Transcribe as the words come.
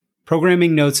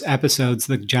Programming Notes episodes,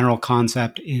 the general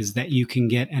concept is that you can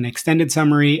get an extended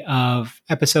summary of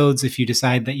episodes if you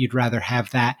decide that you'd rather have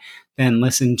that than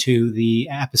listen to the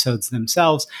episodes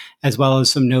themselves, as well as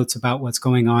some notes about what's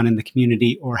going on in the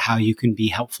community or how you can be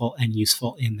helpful and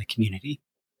useful in the community.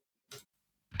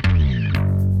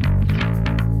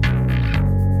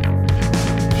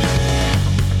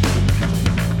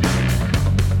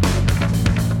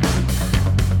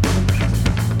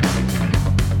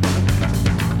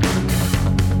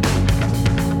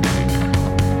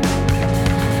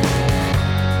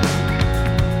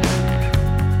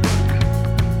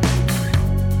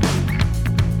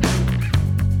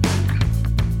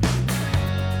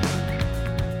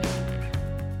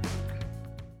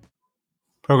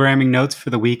 Programming notes for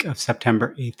the week of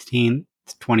September 18th,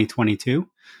 2022.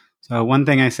 So one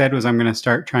thing I said was I'm going to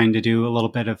start trying to do a little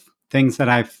bit of things that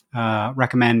I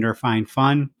recommend or find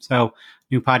fun. So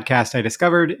new podcast I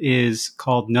discovered is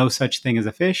called No Such Thing as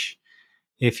a Fish.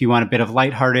 If you want a bit of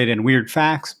lighthearted and weird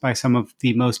facts by some of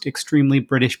the most extremely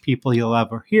British people you'll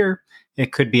ever hear,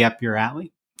 it could be up your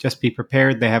alley. Just be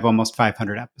prepared. They have almost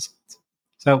 500 episodes.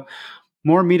 So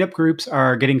more meetup groups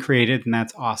are getting created, and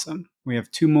that's awesome. We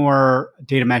have 2 more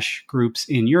data mesh groups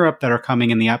in Europe that are coming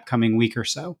in the upcoming week or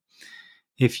so.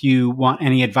 If you want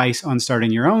any advice on starting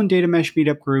your own data mesh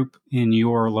meetup group in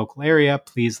your local area,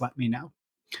 please let me know.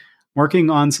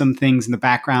 Working on some things in the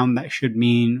background that should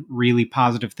mean really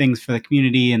positive things for the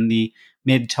community in the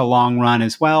mid to long run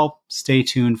as well. Stay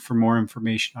tuned for more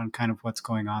information on kind of what's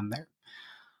going on there.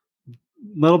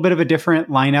 Little bit of a different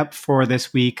lineup for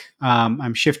this week.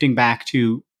 I'm shifting back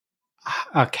to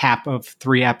a cap of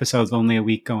 3 episodes only a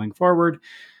week going forward.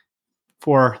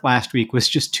 For last week was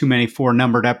just too many 4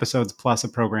 numbered episodes plus a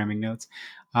programming notes.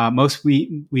 Most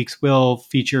weeks will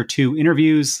feature 2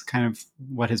 interviews, kind of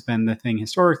what has been the thing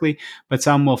historically, but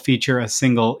some will feature a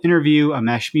single interview, a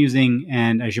mesh musing,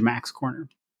 and a Zhamak's Corner.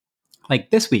 Like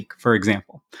this week, for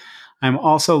example. I'm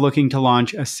also looking to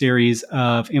launch a series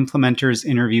of implementers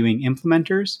interviewing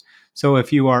implementers. So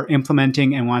if you are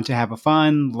implementing and want to have a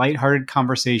fun, lighthearted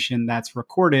conversation that's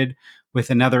recorded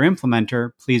with another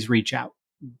implementer, please reach out.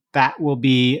 That will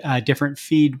be a different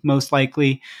feed, most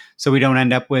likely, so we don't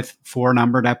end up with 4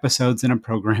 numbered episodes in a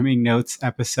programming notes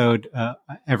episode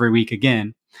every week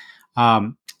again.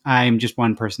 I'm just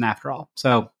one person after all.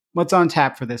 So what's on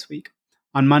tap for this week?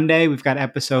 On Monday, we've got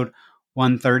episode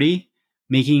 130,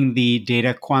 Making the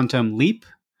Data Quantum Leap,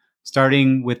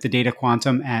 starting with the data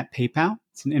quantum at PayPal.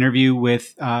 It's an interview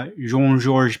with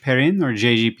Jean-Georges Perrin, or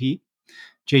JGP.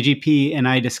 JGP and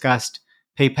I discussed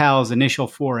PayPal's initial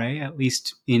foray, at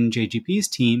least in JGP's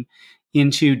team,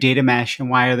 into data mesh and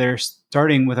why they're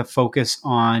starting with a focus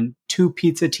on 2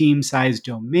 pizza team sized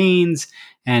domains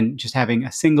and just having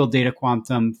a single data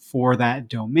quantum for that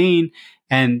domain,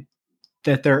 and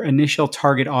that their initial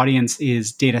target audience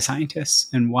is data scientists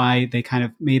and why they kind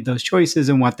of made those choices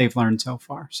and what they've learned so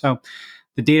far. So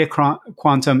the data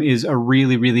quantum is a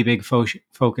really, really big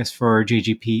focus for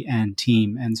JGP and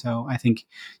team. And so I think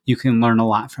you can learn a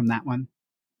lot from that one.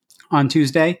 On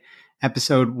Tuesday,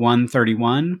 episode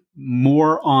 131,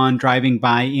 more on driving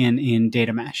buy-in in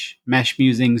data mesh, Mesh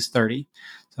Musings 30.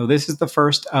 So this is the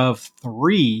first of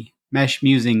 3 mesh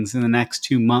musings in the next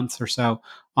 2 months or so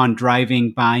on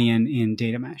driving buy-in in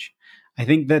data mesh. I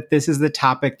think that this is the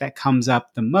topic that comes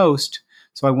up the most.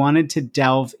 So I wanted to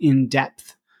delve in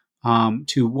depth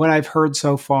to what I've heard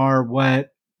so far,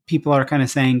 what people are kind of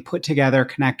saying, put together,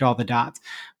 connect all the dots.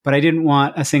 But I didn't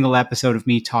want a single episode of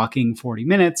me talking 40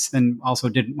 minutes, and also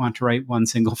didn't want to write one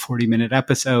single 40-minute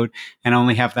episode and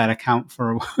only have that account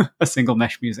for a single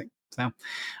mesh musing. So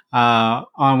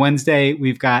on Wednesday,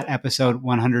 we've got episode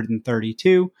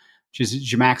 132, which is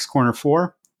Zhamak's Corner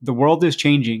 4. The world is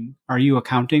changing. Are you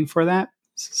accounting for that?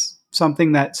 This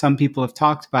something that some people have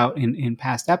talked about in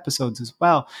past episodes as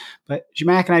well. But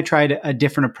Zhamak and I tried a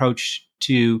different approach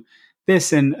to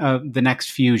this and the next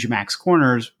few Zhamak's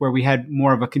Corners, where we had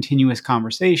more of a continuous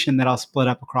conversation that I'll split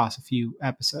up across a few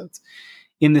episodes.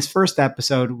 In this first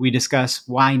episode, we discuss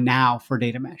why now for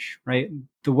data mesh, right?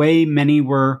 The way many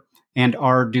were and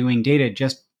are doing data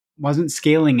just wasn't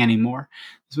scaling anymore.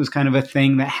 This was kind of a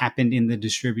thing that happened in the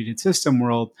distributed system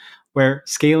world where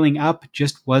scaling up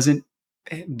just wasn't,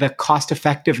 the cost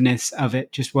effectiveness of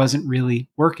it just wasn't really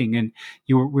working. And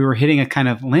we were hitting a kind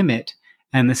of limit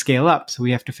and the scale up. So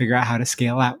we have to figure out how to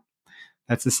scale out.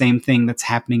 That's the same thing that's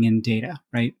happening in data,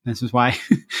 right? This is why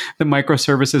the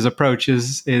microservices approach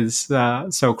is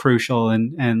so crucial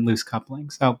and loose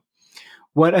coupling. So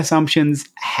what assumptions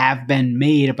have been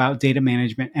made about data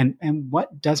management and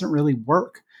what doesn't really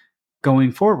work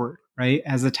going forward, right?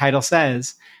 As the title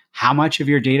says, how much of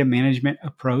your data management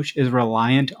approach is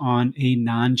reliant on a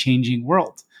non-changing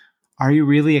world? Are you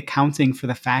really accounting for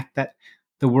the fact that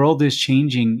the world is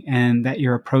changing and that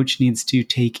your approach needs to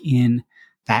take in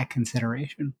that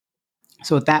consideration?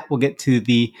 So with that, we'll get to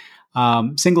the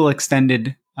single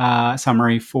extended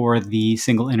summary for the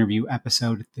single interview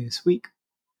episode this week.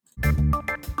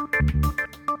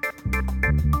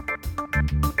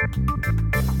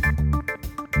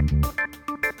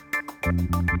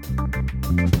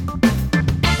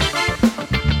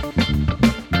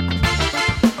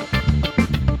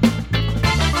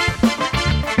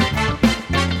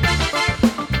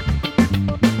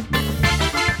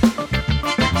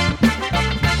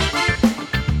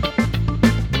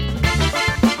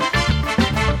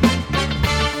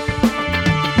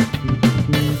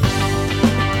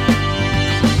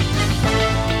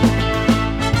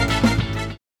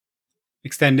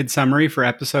 Extended summary for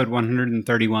episode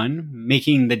 131,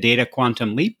 Making the Data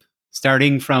Quantum Leap,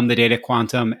 starting from the data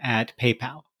quantum at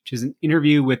PayPal, which is an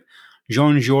interview with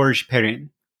Jean-Georges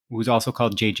Perrin, who's also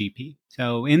called JGP.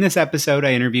 So in this episode,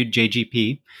 I interviewed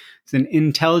JGP. He's an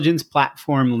intelligence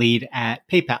platform lead at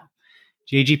PayPal.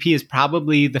 JGP is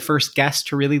probably the first guest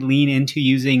to really lean into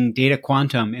using data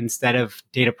quantum instead of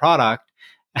data product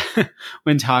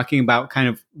when talking about kind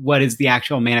of what is the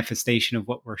actual manifestation of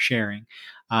what we're sharing.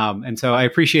 And so I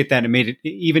appreciate that. It made it,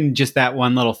 even just that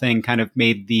one little thing kind of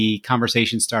made the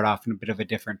conversation start off in a bit of a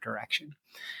different direction.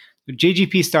 So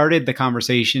JGP started the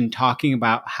conversation talking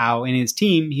about how in his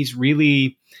team, he's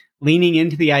really leaning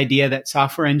into the idea that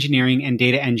software engineering and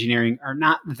data engineering are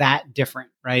not that different,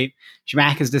 right?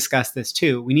 Zhamak has discussed this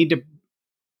too. We need to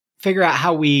figure out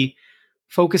how we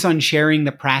focus on sharing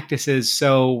the practices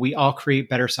so we all create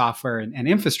better software and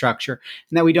infrastructure,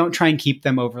 and that we don't try and keep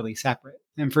them overly separate.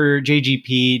 And for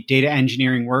JGP, data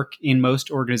engineering work in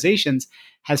most organizations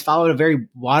has followed a very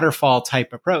waterfall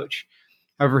type approach.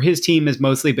 However, his team has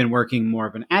mostly been working more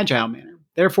of an agile manner.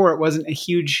 Therefore, it wasn't a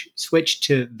huge switch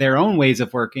to their own ways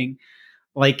of working,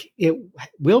 like it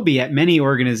will be at many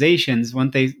organizations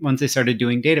once they started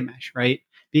doing data mesh, right?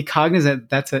 Be cognizant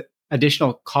that's an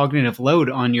additional cognitive load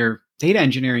on your data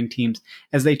engineering teams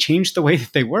as they change the way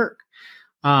that they work.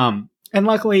 And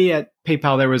luckily at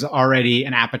PayPal, there was already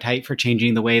an appetite for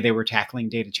changing the way they were tackling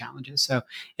data challenges. So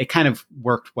it kind of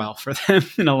worked well for them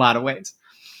in a lot of ways.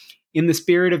 In the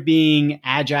spirit of being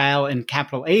agile and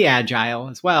capital A agile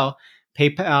as well,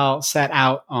 PayPal set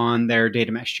out on their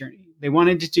data mesh journey. They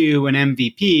wanted to do an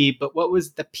MVP, but what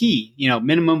was the P?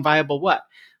 Minimum viable what?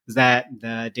 Was that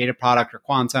the data product or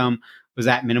quantum? Was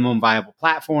that minimum viable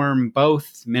platform?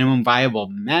 Both? Minimum viable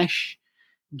mesh?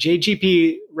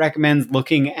 JGP recommends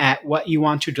looking at what you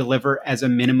want to deliver as a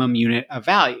minimum unit of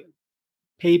value.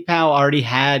 PayPal already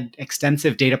had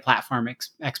extensive data platform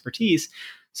expertise,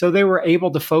 so they were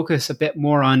able to focus a bit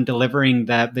more on delivering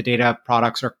the data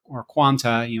products or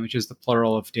quanta, which is the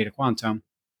plural of data quantum.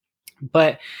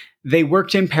 But they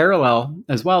worked in parallel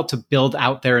as well to build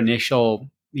out their initial,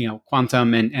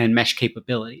 quantum and mesh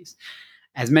capabilities.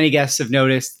 As many guests have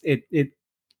noticed,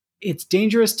 it's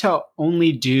dangerous to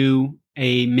only do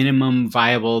a minimum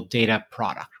viable data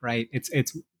product, right?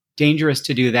 It's dangerous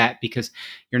to do that because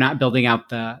you're not building out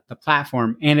the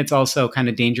platform. And it's also kind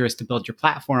of dangerous to build your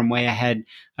platform way ahead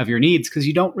of your needs because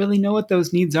you don't really know what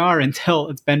those needs are until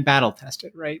it's been battle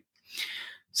tested, right?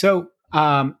 So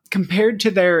compared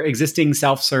to their existing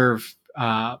self-serve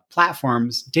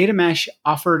platforms, Data Mesh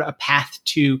offered a path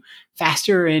to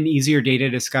faster and easier data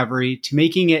discovery, to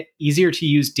making it easier to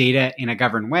use data in a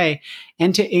governed way,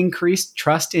 and to increase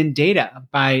trust in data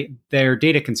by their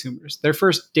data consumers. Their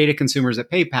first data consumers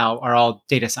at PayPal are all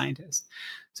data scientists.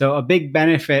 So a big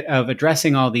benefit of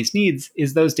addressing all these needs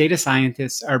is those data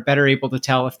scientists are better able to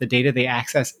tell if the data they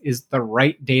access is the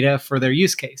right data for their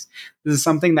use case. This is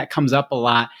something that comes up a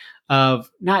lot of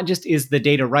not just is the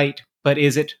data right, but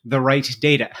is it the right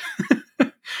data,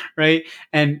 right?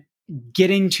 And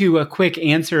getting to a quick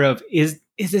answer of is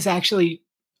this actually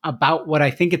about what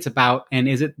I think it's about, and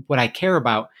is it what I care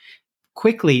about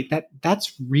quickly,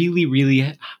 that's really,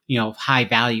 really, high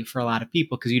value for a lot of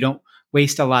people because you don't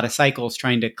waste a lot of cycles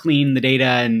trying to clean the data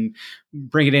and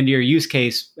bring it into your use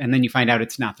case, and then you find out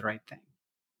it's not the right thing.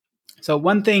 So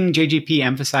one thing JGP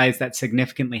emphasized that's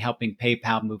significantly helping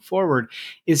PayPal move forward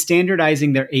is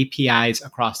standardizing their APIs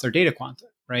across their data quanta,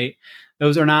 right?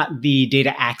 Those are not the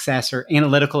data access or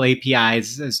analytical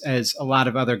APIs as a lot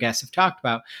of other guests have talked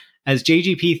about. As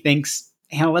JGP thinks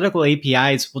analytical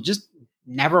APIs will just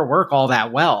never work all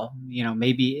that well,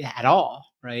 maybe at all,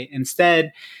 right?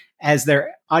 Instead, as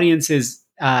their audience is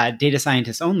data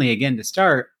scientists only, again, to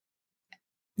start,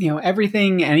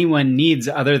 everything anyone needs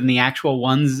other than the actual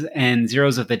ones and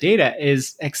zeros of the data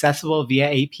is accessible via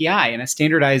API, and a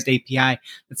standardized API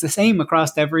that's the same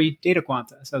across every data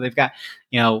quanta. So they've got,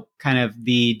 kind of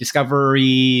the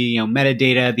discovery,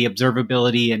 metadata, the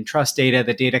observability and trust data,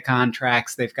 the data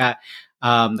contracts. They've got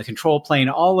the control plane,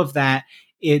 all of that.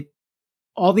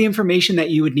 All the information that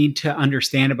you would need to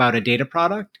understand about a data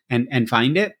product and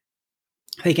find it,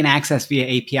 they can access via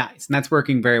APIs, and that's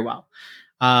working very well.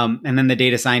 And then the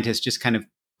data scientists just kind of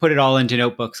put it all into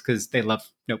notebooks because they love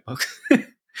notebooks.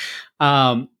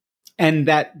 um, and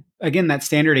that, again, that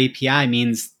standard API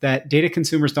means that data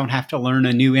consumers don't have to learn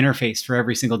a new interface for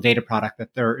every single data product that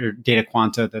or data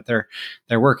quanta that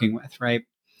they're working with, right?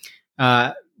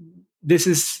 This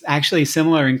is actually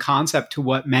similar in concept to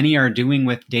what many are doing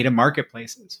with data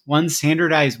marketplaces. One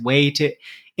standardized way to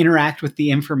interact with the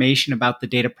information about the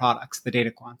data products, the data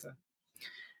quanta.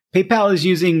 PayPal is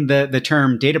using the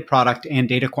term data product and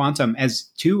data quantum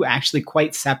as two actually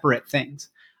quite separate things.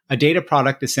 A data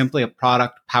product is simply a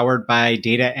product powered by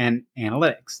data and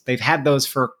analytics. They've had those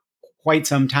for quite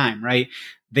some time, right?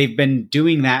 They've been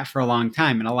doing that for a long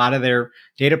time. And a lot of their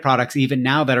data products, even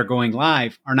now that are going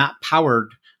live, are not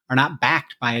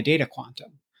backed by a data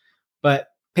quantum. But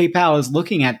PayPal is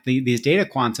looking at these data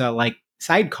quanta like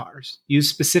sidecars used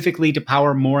specifically to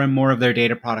power more and more of their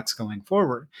data products going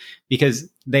forward, because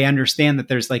they understand that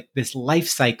there's like this life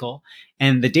cycle,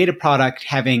 and the data product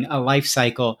having a life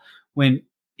cycle, when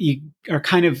you are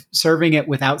kind of serving it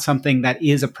without something that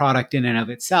is a product in and of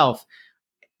itself,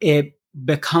 it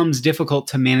becomes difficult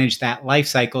to manage that life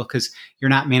cycle because you're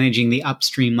not managing the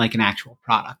upstream like an actual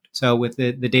product. So with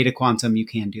the data quantum, you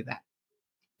can do that.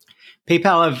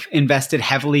 PayPal have invested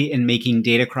heavily in making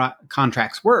data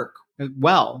contracts work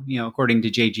well, according to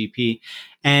JGP.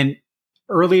 And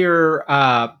earlier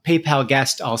PayPal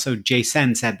guest, also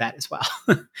Jason, said that as well.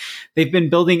 They've been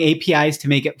building APIs to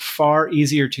make it far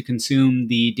easier to consume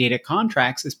the data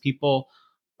contracts as people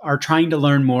are trying to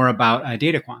learn more about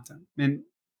data quantum. And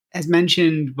as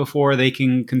mentioned before, they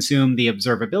can consume the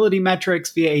observability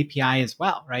metrics via API as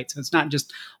well, right? So it's not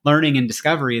just learning and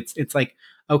discovery. It's like,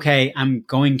 okay, I'm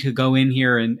going to go in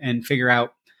here and figure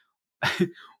out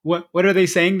what are they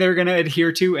saying they're going to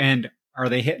adhere to, and are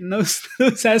they hitting those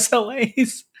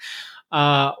SLAs?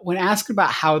 When asked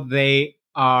about how they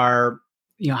are,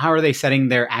 how are they setting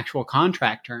their actual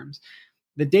contract terms,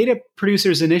 the data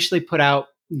producers initially put out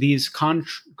these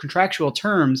contractual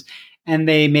terms, and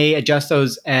they may adjust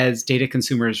those as data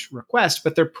consumers request,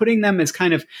 but they're putting them as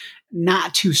kind of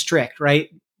not too strict,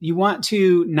 right? You want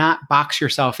to not box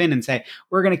yourself in and say,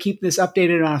 we're going to keep this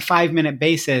updated on a 5-minute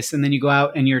basis. And then you go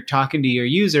out and you're talking to your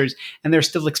users and they're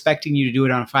still expecting you to do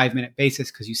it on a 5-minute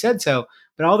basis because you said so.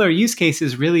 But all their use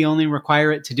cases really only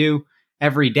require it to do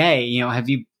every day. Are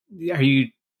you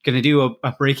going to do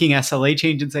a breaking SLA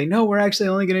change and say, no, we're actually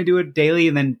only going to do it daily?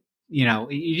 And then,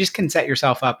 you just can set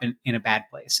yourself up in a bad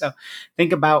place. So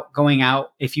think about going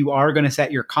out. If you are going to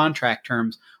set your contract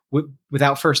terms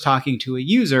without first talking to a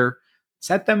user,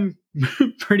 set them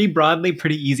pretty broadly,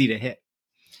 pretty easy to hit.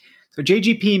 So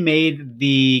JGP made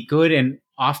the good and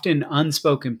often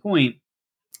unspoken point: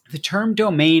 the term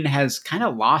domain has kind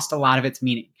of lost a lot of its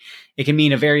meaning. It can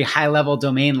mean a very high level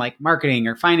domain like marketing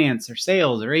or finance or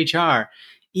sales or HR.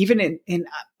 Even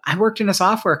I worked in a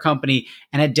software company,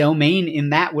 and a domain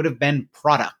in that would have been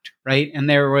product, right? And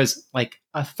there was like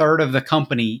a third of the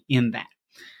company in that.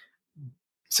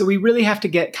 So we really have to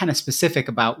get kind of specific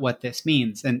about what this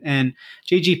means. And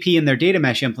JGP in their data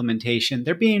mesh implementation,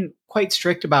 they're being quite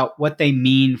strict about what they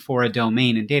mean for a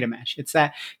domain in data mesh. It's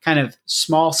that kind of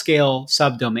small scale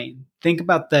subdomain. Think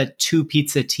about the 2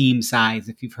 pizza team size,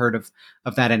 if you've heard of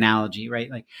that analogy, right?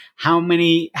 Like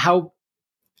how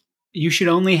you should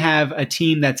only have a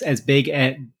team that's as big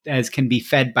as can be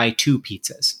fed by 2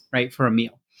 pizzas, right, for a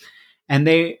meal. And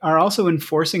they are also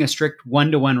enforcing a strict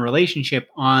one-to-one relationship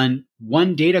on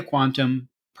one data quantum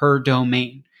per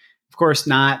domain. Of course,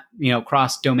 not,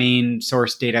 cross-domain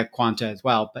source data quanta as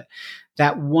well, but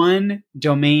that one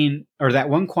domain or that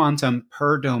one quantum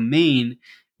per domain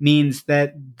means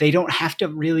that they don't have to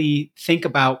really think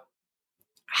about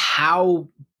how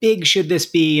big should this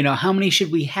be? How many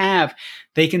should we have?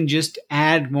 They can just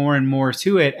add more and more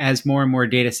to it as more and more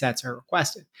data sets are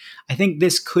requested. I think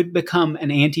this could become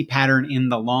an anti-pattern in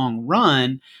the long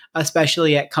run,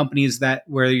 especially at companies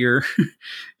where your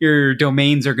your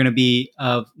domains are going to be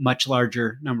of much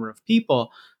larger number of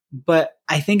people. But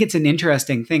I think it's an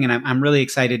interesting thing, and I'm really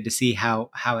excited to see how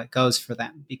it goes for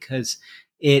them, because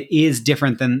it is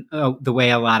different than the way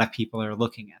a lot of people are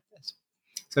looking at this.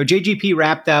 So JGP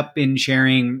wrapped up in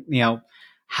sharing,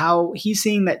 how he's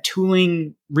seeing that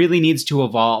tooling really needs to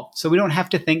evolve. So we don't have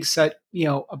to think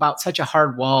about such a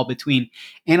hard wall between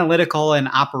analytical and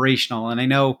operational. And I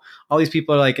know all these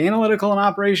people are like, analytical and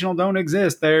operational don't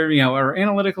exist. Or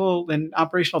analytical and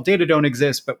operational data don't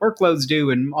exist, but workloads do,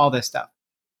 and all this stuff.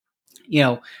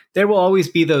 There will always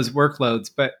be those workloads,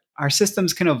 but our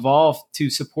systems can evolve to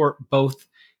support both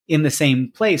in the same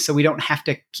place. So we don't have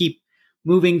to keep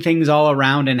moving things all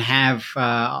around and have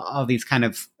all these kind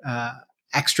of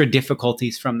extra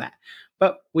difficulties from that.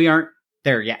 But we aren't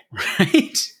there yet,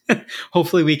 right?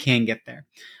 Hopefully we can get there.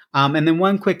 And then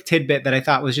one quick tidbit that I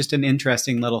thought was just an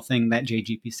interesting little thing that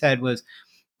JGP said was,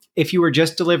 if you were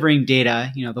just delivering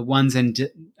data, the ones and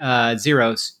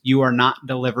zeros, you are not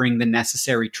delivering the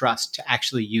necessary trust to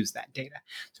actually use that data.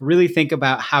 So really think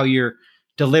about how you're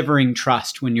delivering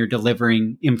trust when you're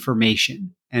delivering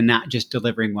information and not just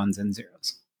delivering ones and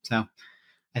zeros. So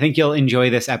I think you'll enjoy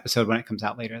this episode when it comes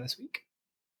out later this week.